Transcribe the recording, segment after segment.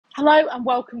Hello and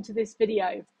welcome to this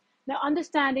video. Now,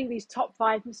 understanding these top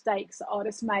 5 mistakes that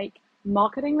artists make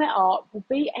marketing their art will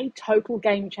be a total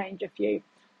game changer for you.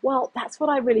 Well, that's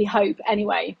what I really hope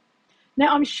anyway.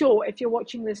 Now, I'm sure if you're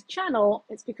watching this channel,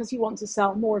 it's because you want to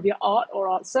sell more of your art or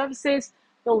art services,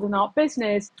 build an art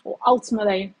business, or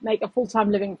ultimately make a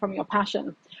full-time living from your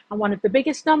passion. And one of the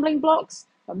biggest stumbling blocks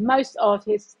for most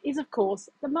artists is, of course,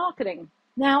 the marketing.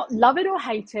 Now, love it or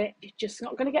hate it, you're just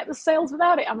not going to get the sales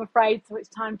without it, I'm afraid. So it's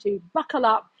time to buckle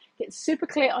up, get super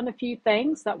clear on a few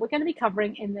things that we're going to be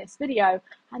covering in this video,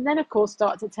 and then, of course,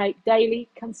 start to take daily,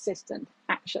 consistent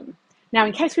action. Now,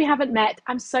 in case we haven't met,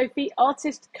 I'm Sophie,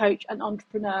 artist, coach, and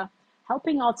entrepreneur,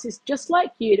 helping artists just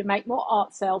like you to make more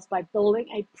art sales by building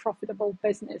a profitable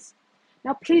business.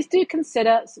 Now, please do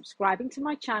consider subscribing to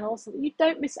my channel so that you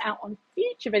don't miss out on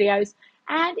future videos.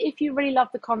 And if you really love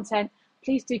the content,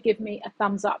 please do give me a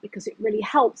thumbs up because it really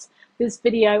helps this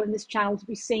video and this channel to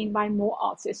be seen by more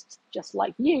artists just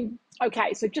like you.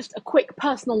 Okay, so just a quick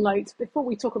personal note before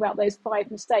we talk about those 5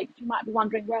 mistakes. You might be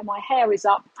wondering where my hair is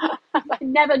up. I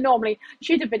never normally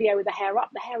shoot a video with the hair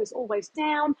up. The hair is always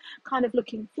down, kind of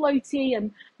looking floaty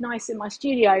and nice in my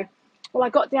studio. Well, I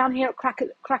got down here at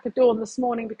crack of dawn this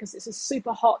morning because it's a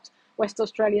super hot West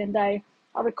Australian day.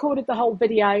 I recorded the whole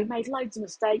video, made loads of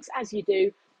mistakes, as you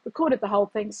do, recorded the whole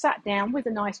thing, sat down with a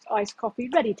nice iced coffee,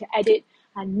 ready to edit,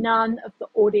 and none of the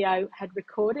audio had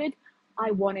recorded.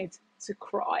 I wanted to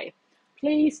cry.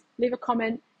 Please leave a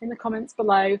comment in the comments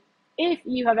below if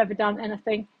you have ever done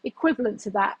anything equivalent to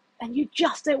that and you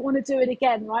just don't want to do it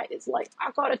again, right? It's like,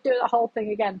 I've got to do the whole thing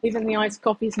again. Even the iced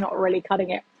coffee's not really cutting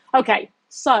it. Okay,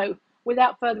 so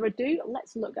without further ado,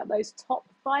 let's look at those top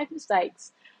 5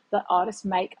 mistakes that artists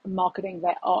make marketing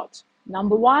their art.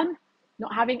 Number 1,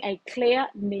 not having a clear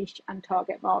niche and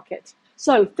target market.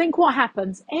 So think what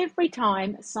happens every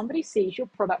time somebody sees your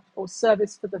product or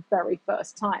service for the very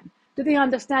first time. Do they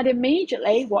understand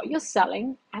immediately what you're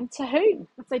selling and to whom?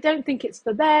 If they don't think it's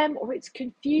for them or it's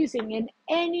confusing in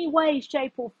any way,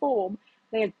 shape or form,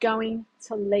 they are going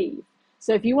to leave.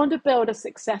 So if you want to build a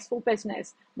successful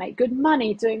business, make good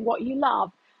money doing what you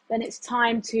love, then it's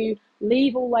time to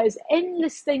leave all those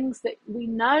endless things that we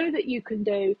know that you can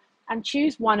do and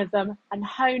choose one of them and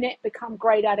hone it, become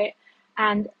great at it,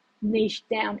 and niche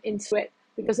down into it.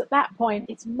 Because at that point,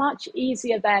 it's much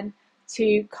easier then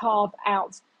to carve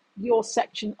out your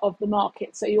section of the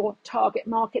market. So your target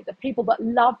market, the people that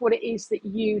love what it is that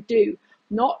you do,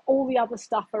 not all the other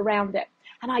stuff around it.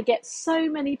 And I get so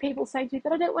many people saying to me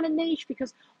that I don't want a niche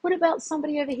because what about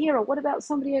somebody over here? Or what about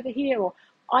somebody over here? Or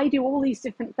I do all these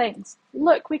different things.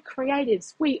 Look, we're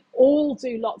creatives. We all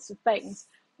do lots of things,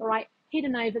 all right?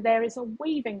 Hidden over there is a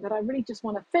weaving that I really just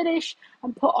want to finish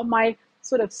and put on my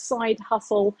sort of side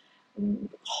hustle,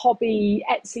 hobby,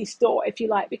 Etsy store, if you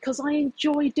like, because I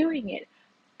enjoy doing it.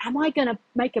 Am I going to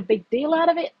make a big deal out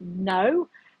of it? No.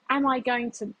 Am I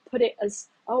going to put it as,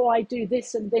 oh, I do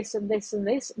this and this and this and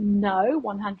this? No,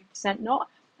 100% not.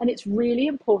 And it's really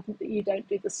important that you don't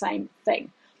do the same thing.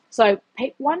 So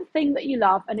pick one thing that you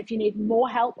love. And if you need more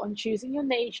help on choosing your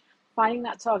niche, finding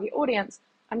that target audience,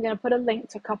 I'm going to put a link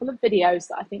to a couple of videos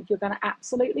that I think you're going to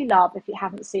absolutely love if you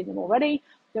haven't seen them already.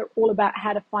 They're all about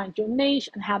how to find your niche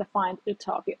and how to find your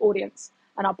target audience.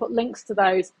 And I'll put links to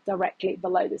those directly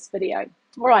below this video.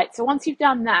 All right, so once you've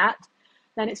done that,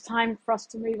 then it's time for us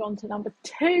to move on to number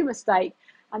 2 mistake.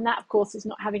 And that, of course, is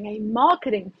not having a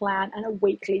marketing plan and a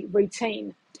weekly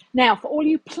routine. Now, for all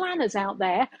you planners out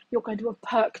there, you're going to have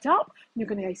perked up. You're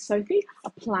going to go, Sophie, a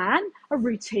plan, a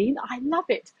routine. I love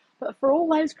it. But for all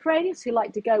those creatives who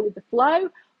like to go with the flow,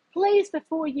 please,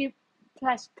 before you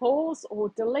press pause or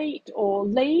delete or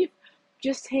leave,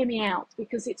 just hear me out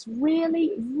because it's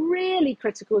really, really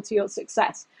critical to your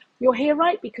success. You're here,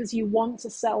 right, because you want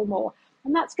to sell more.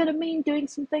 And that's going to mean doing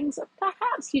some things that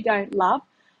perhaps you don't love.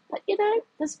 But, you know,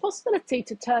 there's a possibility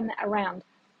to turn that around.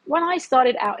 When I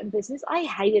started out in business, I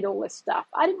hated all this stuff.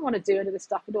 I didn't want to do any of this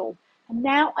stuff at all. And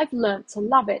now I've learned to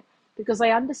love it because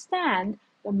I understand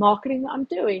the marketing that I'm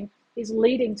doing is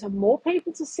leading to more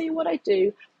people to see what I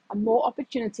do and more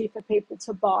opportunity for people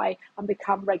to buy and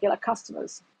become regular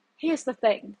customers. Here's the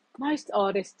thing. Most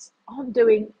artists aren't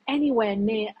doing anywhere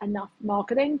near enough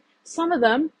marketing. Some of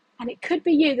them, and it could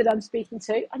be you that I'm speaking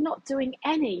to, are not doing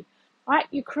any, right?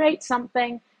 You create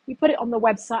something, you put it on the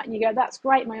website and you go, that's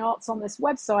great, my art's on this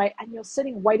website, and you're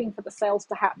sitting waiting for the sales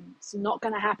to happen. It's not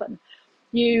going to happen.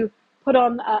 You put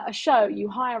on a show, you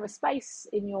hire a space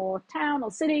in your town or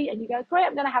city and you go, great,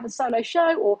 I'm going to have a solo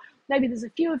show, or maybe there's a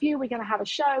few of you, we're going to have a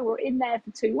show, we're in there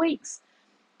for 2 weeks.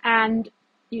 And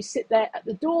you sit there at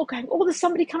the door going, oh, there's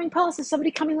somebody coming past, there's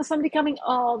somebody coming, there's somebody coming.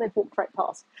 Oh, they've walked right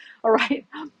past. All right.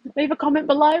 Leave a comment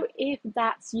below if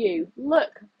that's you.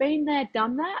 Look, been there,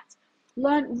 done that.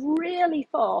 Learn really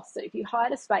fast that if you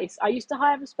hired a space, I used to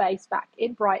hire a space back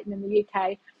in Brighton in the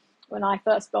UK when I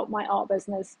first built my art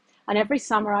business. And every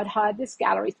summer I'd hire this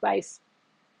gallery space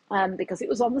because it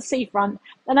was on the seafront,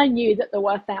 and I knew that there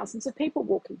were thousands of people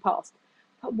walking past.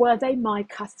 But were they my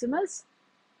customers?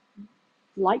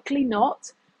 Likely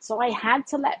not. So I had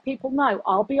to let people know,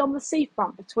 I'll be on the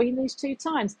seafront between these two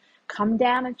times. Come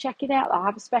down and check it out. I'll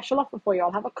have a special offer for you.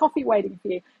 I'll have a coffee waiting for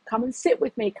you. Come and sit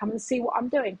with me. Come and see what I'm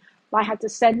doing. I had to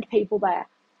send people there,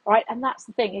 right? And that's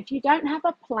the thing. If you don't have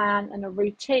a plan and a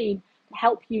routine to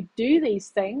help you do these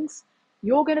things,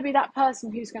 you're going to be that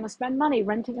person who's going to spend money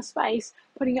renting a space,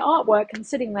 putting your artwork and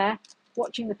sitting there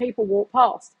watching the people walk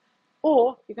past.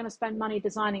 Or you're going to spend money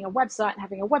designing a website and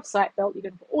having a website built. You're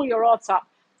going to put all your art up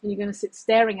and you're going to sit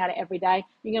staring at it every day.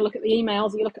 You're going to look at the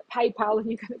emails, you look at PayPal,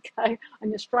 and you're going to go on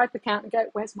your Stripe account and go,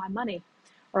 where's my money?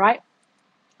 All right.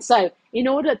 So in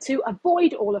order to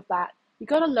avoid all of that, you've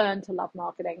got to learn to love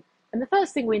marketing. And the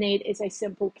first thing we need is a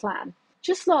simple plan.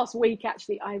 Just last week,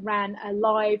 actually, I ran a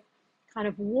live kind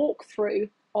of walkthrough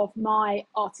of my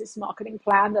artist marketing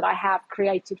plan that I have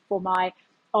created for my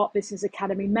Art Business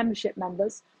Academy membership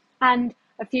members. And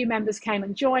a few members came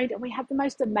and joined, and we had the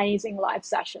most amazing live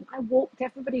session. I walked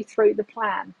everybody through the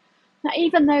plan. Now,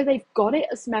 even though they've got it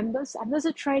as members, and there's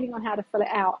a training on how to fill it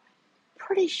out,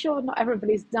 pretty sure not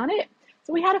everybody's done it.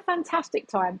 So we had a fantastic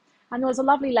time. And there was a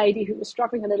lovely lady who was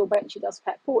struggling a little bit, and she does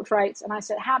pet portraits. And I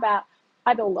said, how about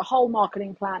I build a whole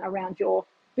marketing plan around your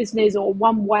business, or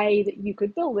one way that you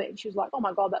could build it? And she was like, oh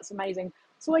my God, that's amazing.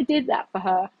 So I did that for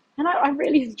her. And I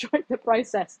really enjoyed the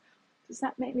process. Does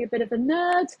that make me a bit of a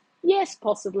nerd? Yes,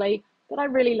 possibly. But I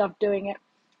really loved doing it.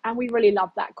 And we really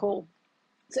loved that call.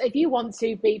 So if you want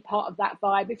to be part of that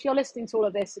vibe, if you're listening to all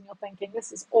of this and you're thinking,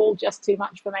 this is all just too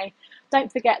much for me,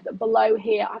 don't forget that below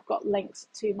here, I've got links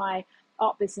to my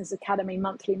Art Business Academy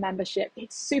monthly membership.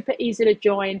 It's super easy to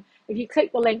join. If you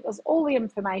click the link, there's all the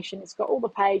information. It's got all the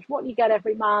page, what you get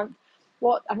every month,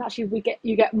 and actually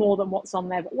you get more than what's on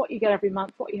there, but what you get every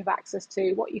month, what you have access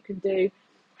to, what you can do,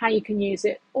 how you can use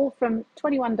it, all from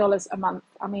 $21 a month.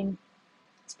 I mean,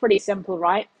 it's pretty simple,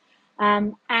 right?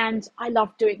 And I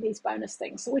love doing these bonus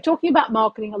things. So we're talking about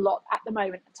marketing a lot at the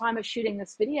moment. At the time of shooting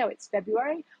this video, it's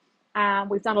February.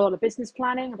 We've done a lot of business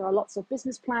planning. There are lots of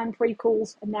business plan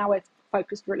pre-calls, and now we're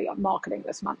focused really on marketing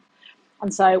this month.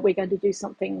 And so we're going to do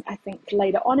something, I think,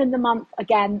 later on in the month,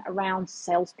 again, around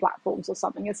sales platforms or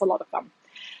something. It's a lot of fun.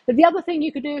 But the other thing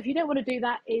you could do if you don't want to do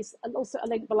that is also a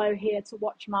link below here to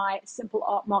watch my simple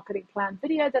art marketing plan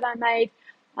video that I made.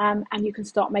 And you can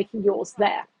start making yours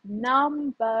there.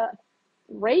 Number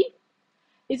 3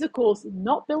 is, of course,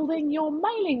 not building your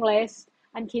mailing list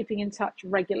and keeping in touch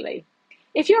regularly.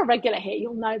 If you're a regular here,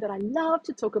 you'll know that I love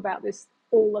to talk about this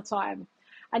all the time.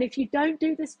 And if you don't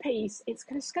do this piece, it's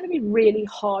going to be really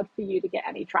hard for you to get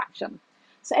any traction.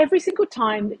 So every single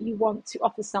time that you want to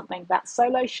offer something, that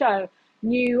solo show,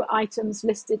 new items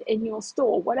listed in your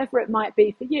store, whatever it might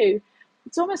be for you,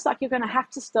 it's almost like you're going to have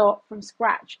to start from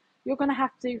scratch. You're going to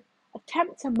have to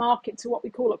attempt to market to what we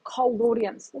call a cold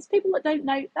audience. There's people that don't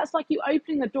know. That's like you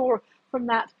opening the door from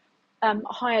that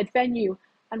hired venue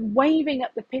and waving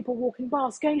at the people walking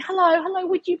past, going, hello,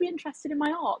 would you be interested in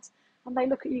my art? And they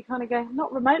look at you kind of go,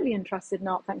 not remotely interested in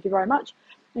art, thank you very much.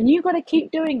 And you've got to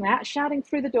keep doing that, shouting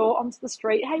through the door onto the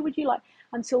street, hey, would you like,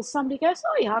 until somebody goes,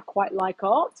 oh yeah, I quite like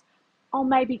art. I'll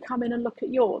maybe come in and look at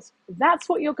yours. That's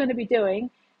what you're going to be doing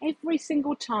every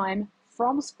single time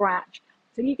from scratch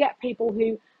till you get people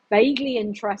who vaguely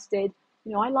interested.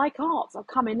 You know, I like art. I'll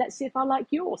come in, let's see if I like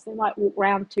yours. They might walk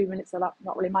around 2 minutes, they're like,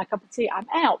 not really my cup of tea, I'm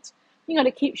out. You're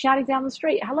going to keep shouting down the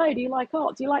street, hello, do you like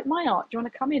art? Do you like my art? Do you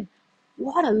want to come in?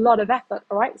 What a lot of effort,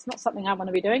 all right? It's not something I want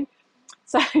to be doing.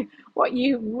 So what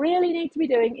you really need to be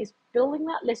doing is building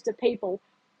that list of people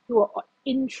who are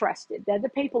interested. They're the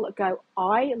people that go,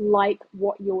 I like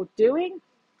what you're doing.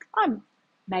 I'm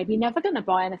maybe never going to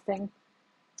buy anything.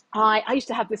 I used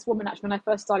to have this woman, actually, when I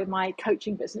first started my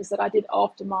coaching business that I did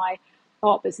after my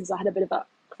art business. I had a bit of a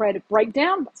creative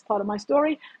breakdown. That's part of my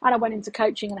story. And I went into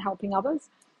coaching and helping others.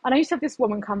 And I used to have this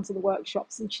woman come to the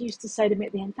workshops, and she used to say to me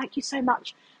at the end, thank you so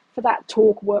much for that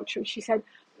talk workshop. She said,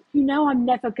 you know, I'm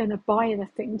never going to buy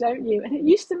anything, don't you? And it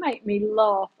used to make me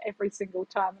laugh every single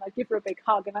time. And I'd give her a big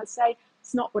hug and I'd say,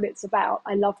 it's not what it's about.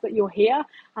 I love that you're here,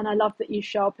 and I love that you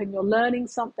show up and you're learning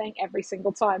something every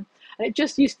single time. And it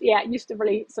just used to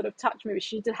really sort of touch me.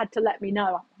 She had to let me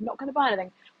know, I'm not going to buy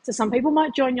anything. So some people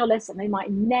might join your list and they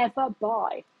might never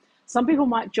buy. Some people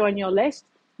might join your list,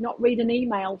 not read an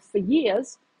email for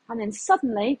years, and then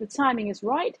suddenly the timing is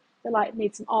right. They're like,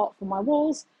 need some art for my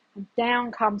walls, and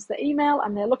down comes the email,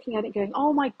 and they're looking at it going,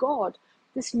 oh my God,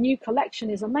 this new collection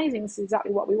is amazing. This is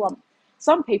exactly what we want.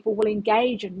 Some people will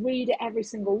engage and read it every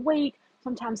single week.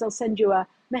 Sometimes they'll send you a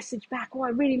message back, oh, I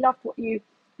really loved what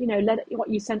what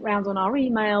you sent round on our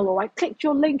email, or I clicked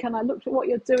your link and I looked at what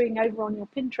you're doing over on your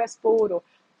Pinterest board, or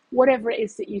whatever it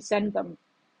is that you send them.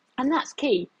 And that's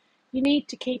key. You need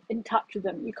to keep in touch with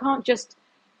them.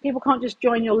 People can't just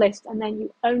join your list and then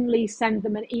you only send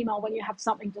them an email when you have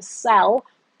something to sell,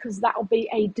 because that will be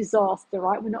a disaster,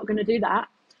 right? We're not going to do that.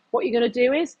 What you're going to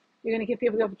do is you're going to give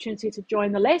people the opportunity to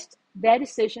join the list, their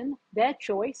decision, their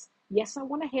choice. Yes, I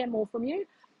want to hear more from you.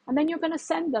 And then you're going to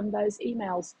send them those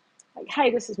emails. Like,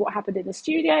 hey, this is what happened in the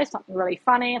studio, something really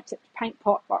funny. I tipped a paint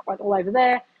pot right all over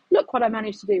there. Look what I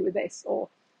managed to do with this, or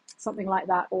something like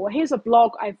that. Or here's a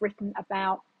blog I've written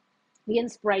about the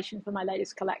inspiration for my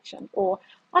latest collection. Or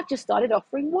I've just started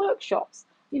offering workshops.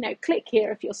 Click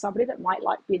here if you're somebody that might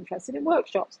be interested in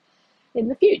workshops in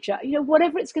the future.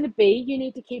 Whatever it's going to be, you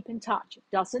need to keep in touch. It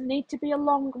doesn't need to be a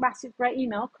long, massive, great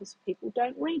email, because people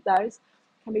don't read those.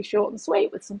 It can be short and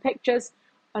sweet with some pictures.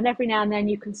 And every now and then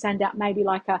you can send out maybe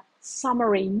like a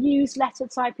summary newsletter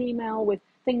type email with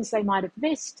things they might have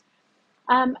missed.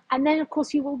 And then, of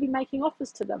course, you will be making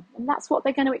offers to them. And that's what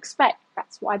they're going to expect.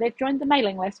 That's why they've joined the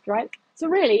mailing list, right? So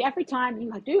really, every time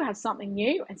you do have something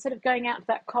new, instead of going out to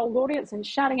that cold audience and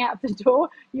shouting out the door,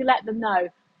 you let them know,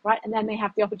 right? And then they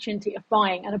have the opportunity of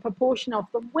buying, and a proportion of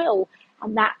them will.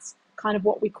 And that's kind of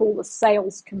what we call the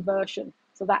sales conversion.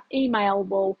 So that email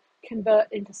will convert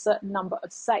into a certain number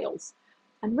of sales.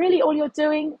 And really all you're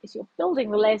doing is you're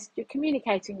building the list, you're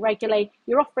communicating regularly,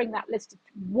 you're offering that list to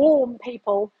warm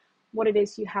people what it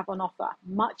is you have on offer.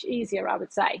 Much easier, I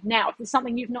would say. Now, if there's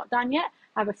something you've not done yet,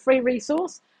 I have a free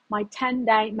resource, my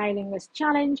 10-day mailing list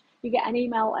challenge. You get an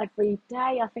email every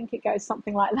day, I think it goes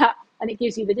something like that, and it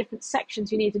gives you the different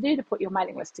sections you need to do to put your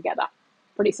mailing list together.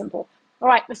 Pretty simple. All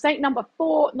right, mistake number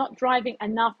 4, not driving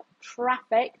enough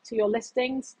traffic to your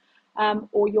listings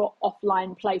or your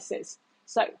offline places.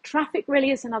 So traffic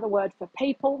really is another word for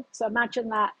people. So imagine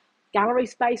that gallery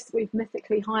space that we've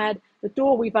mythically hired, the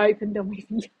door we've opened and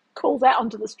we've called out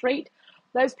onto the street.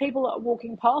 Those people that are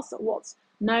walking past are what's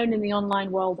known in the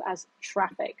online world as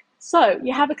traffic. So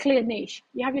you have a clear niche.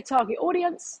 You have your target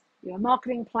audience, you have a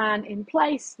marketing plan in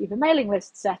place, you have a mailing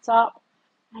list set up,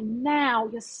 and now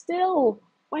you're still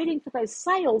waiting for those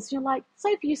sales. You're like,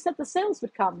 Sophie, you said the sales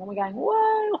would come. And we're going,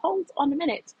 whoa, hold on a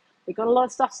minute. We've got a lot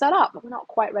of stuff set up, but we're not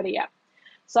quite ready yet.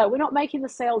 So we're not making the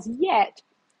sales yet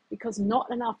because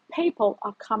not enough people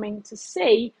are coming to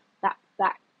see that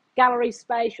gallery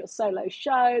space, your solo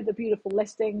show, the beautiful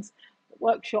listings, the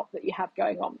workshop that you have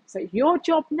going on. So it's your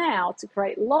job now to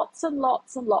create lots and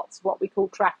lots and lots of what we call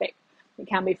traffic. It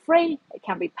can be free, it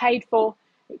can be paid for,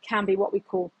 it can be what we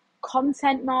call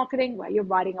content marketing, where you're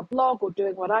writing a blog or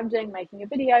doing what I'm doing, making a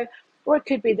video, or it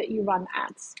could be that you run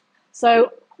ads.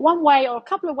 So one way or a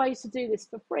couple of ways to do this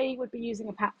for free would be using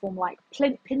a platform like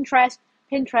Pinterest.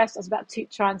 Pinterest, I was about to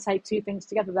try and say two things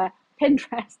together there.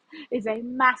 Pinterest is a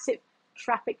massive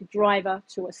traffic driver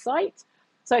to a site.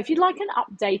 So if you'd like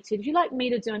me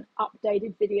to do an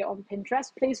updated video on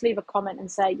Pinterest, please leave a comment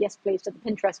and say, yes, please, to the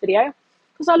Pinterest video.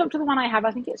 Because I looked at the one I have,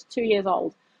 I think it's 2 years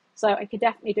old. So I could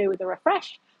definitely do with a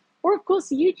refresh. Or of course,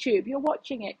 YouTube, you're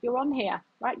watching it, you're on here,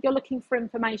 right? You're looking for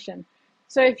information.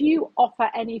 So if you offer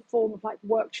any form of like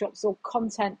workshops or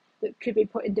content that could be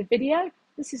put into video,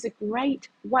 this is a great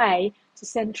way to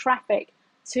send traffic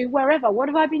to wherever. What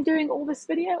have I been doing all this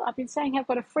video? I've been saying I've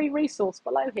got a free resource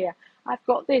below here. I've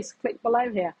got this, click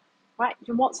below here, right?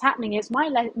 And what's happening is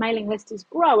my mailing list is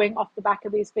growing off the back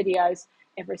of these videos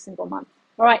every single month.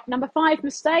 All right, number 5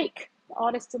 mistake that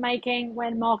artists are making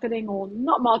when marketing or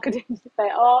not marketing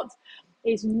their art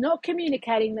is not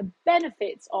communicating the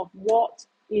benefits of what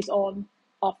is on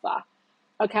offer.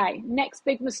 Okay, next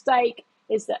big mistake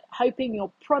is that hoping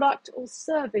your product or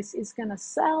service is going to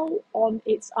sell on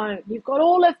its own. You've got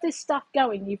all of this stuff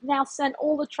going. You've now sent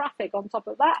all the traffic on top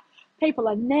of that. People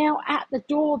are now at the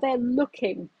door, they're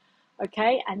looking.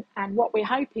 Okay, and what we're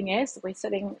hoping is we're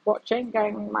sitting watching,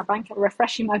 going on my bank,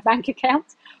 refreshing my bank account.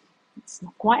 It's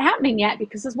not quite happening yet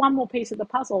because there's one more piece of the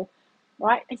puzzle,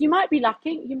 right? And you might be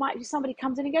lucky. Somebody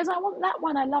comes in and goes, I want that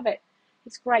one, I love it.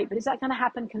 It's great, but is that going to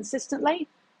happen consistently?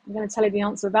 I'm going to tell you the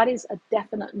answer to that is a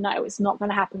definite no. It's not going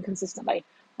to happen consistently,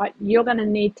 right? You're going to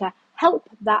need to help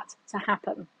that to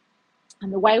happen.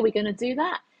 And the way we're going to do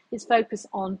that is focus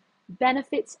on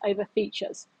benefits over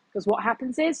features. Because what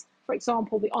happens is, for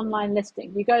example, the online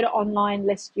listing. You go to online,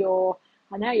 list your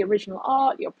original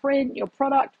art, your print, your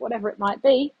product, whatever it might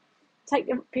be.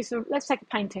 let's take a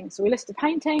painting. So we list a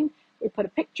painting, we put a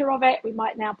picture of it, we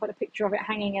might now put a picture of it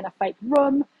hanging in a fake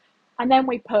room, and then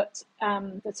we put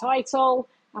the title,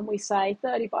 and we say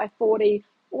 30 by 40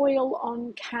 oil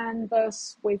on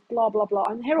canvas with blah, blah, blah.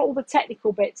 And here are all the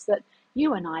technical bits that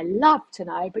you and I love to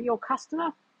know, but your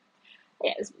customer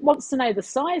wants to know the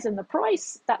size and the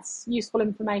price. That's useful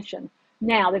information.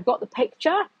 Now they've got the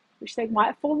picture, which they might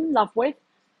have fallen in love with.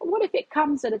 But what if it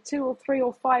comes at a £2,000 or £3,000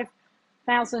 or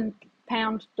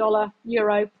 £5,000, dollar,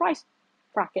 euro price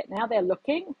bracket? Now they're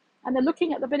looking, and they're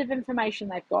looking at the bit of information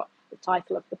they've got: the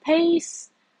title of the piece,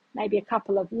 maybe a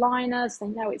couple of liners. They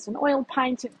know it's an oil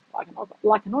painting,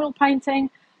 like an oil painting.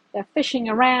 They're fishing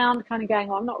around, kind of going,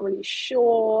 oh, I'm not really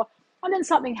sure. And then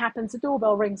something happens, the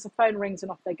doorbell rings, the phone rings,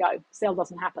 and off they go. Sale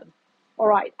doesn't happen. All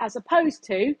right, as opposed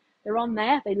to, they're on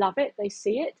there, they love it, they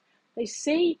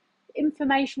see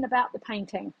information about the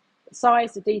painting, the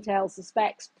size, the details, the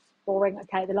specs. Boring,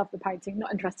 okay, they love the painting,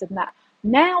 not interested in that.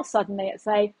 Now suddenly it's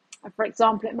for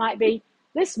example, it might be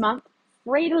this month,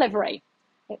 free delivery.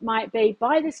 It might be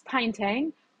buy this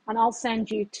painting and I'll send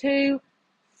you 2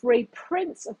 free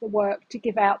prints of the work to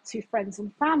give out to friends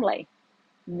and family.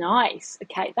 Nice.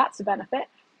 Okay, that's a benefit.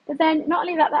 But then not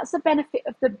only that, that's the benefit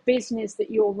of the business that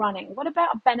you're running. What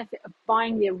about a benefit of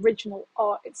buying the original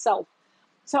art itself?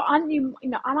 So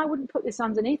and I wouldn't put this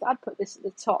underneath, I'd put this at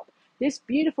the top. This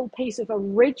beautiful piece of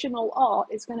original art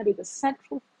is going to be the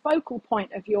central focal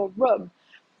point of your room.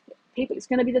 It's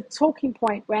going to be the talking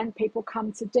point when people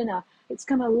come to dinner. It's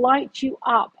going to light you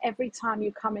up every time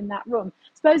you come in that room.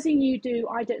 Supposing you do,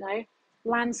 I don't know,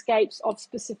 landscapes of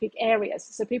specific areas.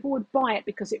 So people would buy it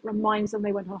because it reminds them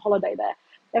they went on holiday there.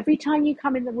 Every time you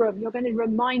come in the room, you're going to be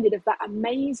reminded of that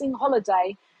amazing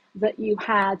holiday that you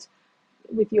had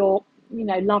with your,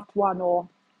 loved one or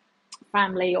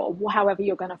family, or however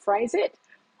you're going to phrase it.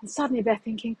 And suddenly they're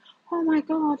thinking, oh my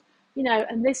God,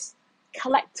 and this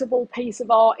collectible piece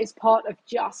of art is part of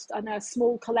just a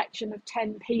small collection of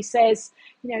 10 pieces,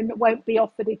 it won't be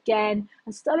offered again.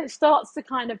 And still it starts to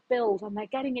kind of build, and they're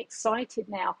getting excited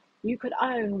now. You could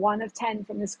own 1 of 10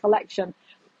 from this collection.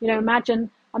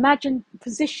 Imagine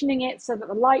positioning it so that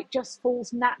the light just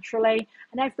falls naturally,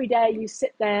 and every day you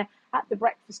sit there at the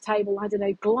breakfast table, I don't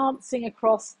know, glancing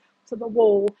across to the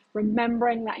wall,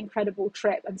 remembering that incredible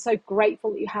trip, and so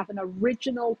grateful that you have an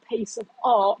original piece of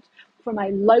art from a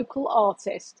local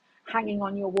artist hanging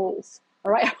on your walls.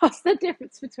 All right, what's the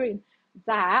difference between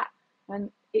that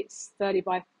and it's 30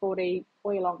 by 40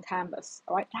 oil on canvas?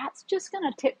 All right, that's just going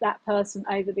to tip that person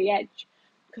over the edge,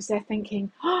 because they're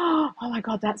thinking, oh my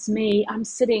God, that's me. I'm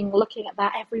sitting looking at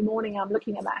that every morning. I'm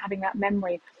looking at that, having that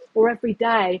memory. Or every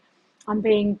day I'm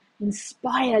being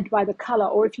inspired by the color.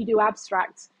 Or if you do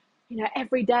abstracts,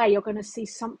 every day you're going to see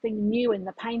something new in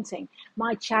the painting.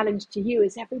 My challenge to you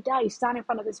is every day stand in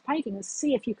front of this painting and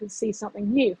see if you can see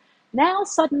something new. Now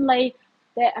suddenly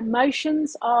their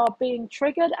emotions are being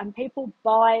triggered, and people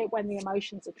buy when the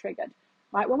emotions are triggered.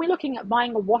 Right? When we're looking at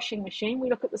buying a washing machine, we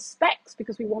look at the specs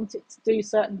because we want it to do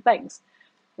certain things.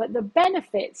 But the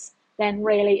benefits then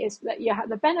really is that you have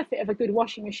the benefit of a good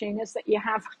washing machine is that you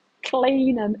have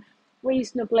clean and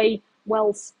reasonably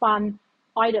well spun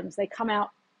items. They come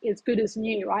out as good as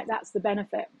new, right? That's the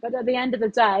benefit. But at the end of the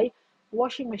day, a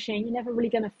washing machine, you're never really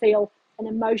going to feel an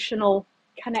emotional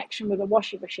connection with a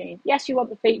washing machine. Yes, you want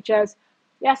the features.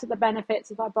 Yes, the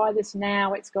benefits. If I buy this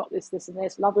now, it's got this, this, and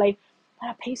this. Lovely.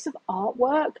 But a piece of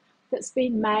artwork that's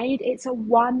been made, it's a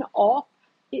one-off.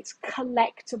 It's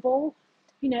collectible.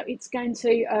 It's going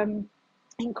to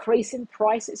increase in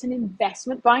price. It's an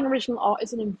investment. Buying original art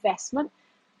is an investment.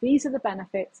 These are the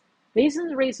benefits. These are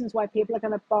the reasons why people are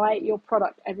going to buy your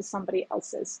product over somebody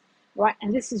else's, right?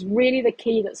 And this is really the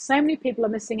key that so many people are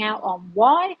missing out on.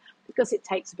 Why? Because it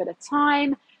takes a bit of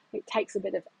time. It takes a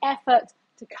bit of effort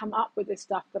to come up with this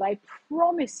stuff. But I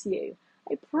promise you,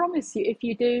 if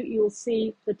you do, you'll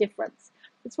see the difference.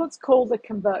 It's what's called a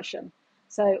conversion.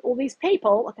 So all these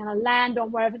people are going to land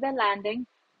on wherever they're landing.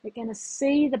 They're going to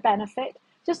see the benefit,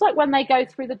 just like when they go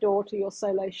through the door to your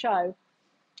solo show.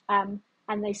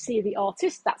 And they see the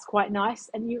artist, that's quite nice,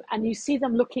 and you see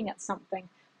them looking at something,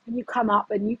 and you come up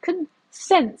and you can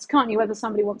sense, can't you, whether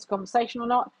somebody wants a conversation or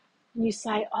not, and you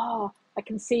say, oh, I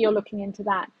can see you're looking into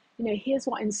that. Here's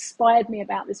what inspired me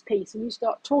about this piece, and you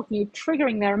start talking, you're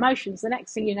triggering their emotions. The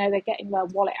next thing you know, they're getting their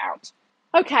wallet out.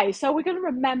 Okay, so we're going to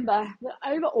remember that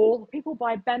overall, people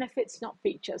buy benefits, not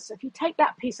features. So if you take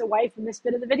that piece away from this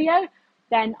bit of the video,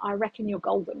 then I reckon you're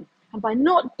golden. And by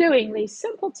not doing these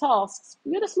simple tasks,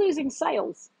 you're just losing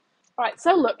sales. All right,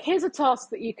 so look, here's a task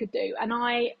that you could do, and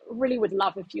I really would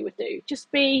love if you would do.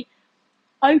 Just be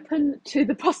open to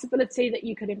the possibility that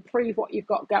you can improve what you've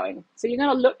got going. So you're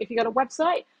going to look, if you've got a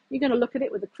website, you're going to look at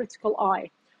it with a critical eye.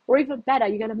 Or even better,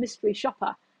 you're going to mystery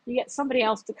shopper. You get somebody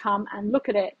else to come and look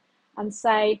at it and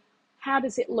say, how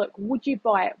does it look? Would you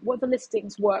buy it? Will the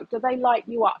listings work? Do they light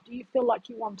you up? Do you feel like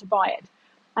you want to buy it?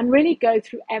 And really go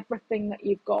through everything that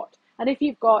you've got. And if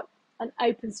you've got an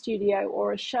open studio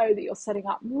or a show that you're setting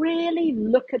up, really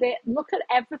look at it. Look at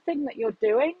everything that you're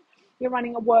doing. You're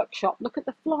running a workshop. Look at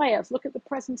the flyers. Look at the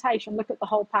presentation. Look at the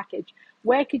whole package.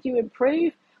 Where could you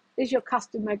improve? Is your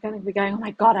customer going to be going, oh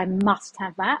my God, I must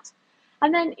have that?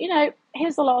 And then,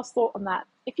 here's the last thought on that.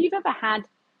 If you've ever had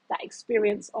that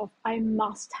experience of, I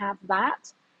must have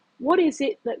that, what is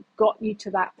it that got you to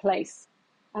that place?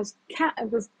 As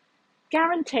it was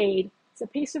guaranteed, it's a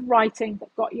piece of writing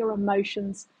that got your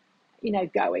emotions,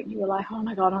 going. You were like, oh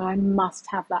my God, I must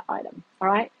have that item. All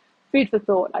right. Food for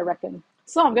thought, I reckon.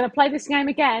 So I'm going to play this game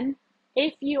again.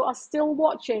 If you are still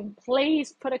watching,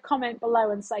 please put a comment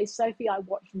below and say, Sophie, I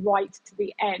watched right to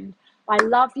the end. I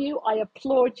love you. I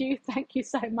applaud you. Thank you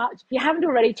so much. If you haven't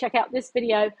already, check out this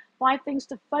video, 5 things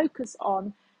to focus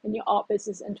on in your art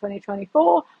business in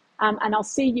 2024. And I'll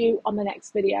see you on the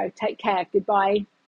next video. Take care. Goodbye.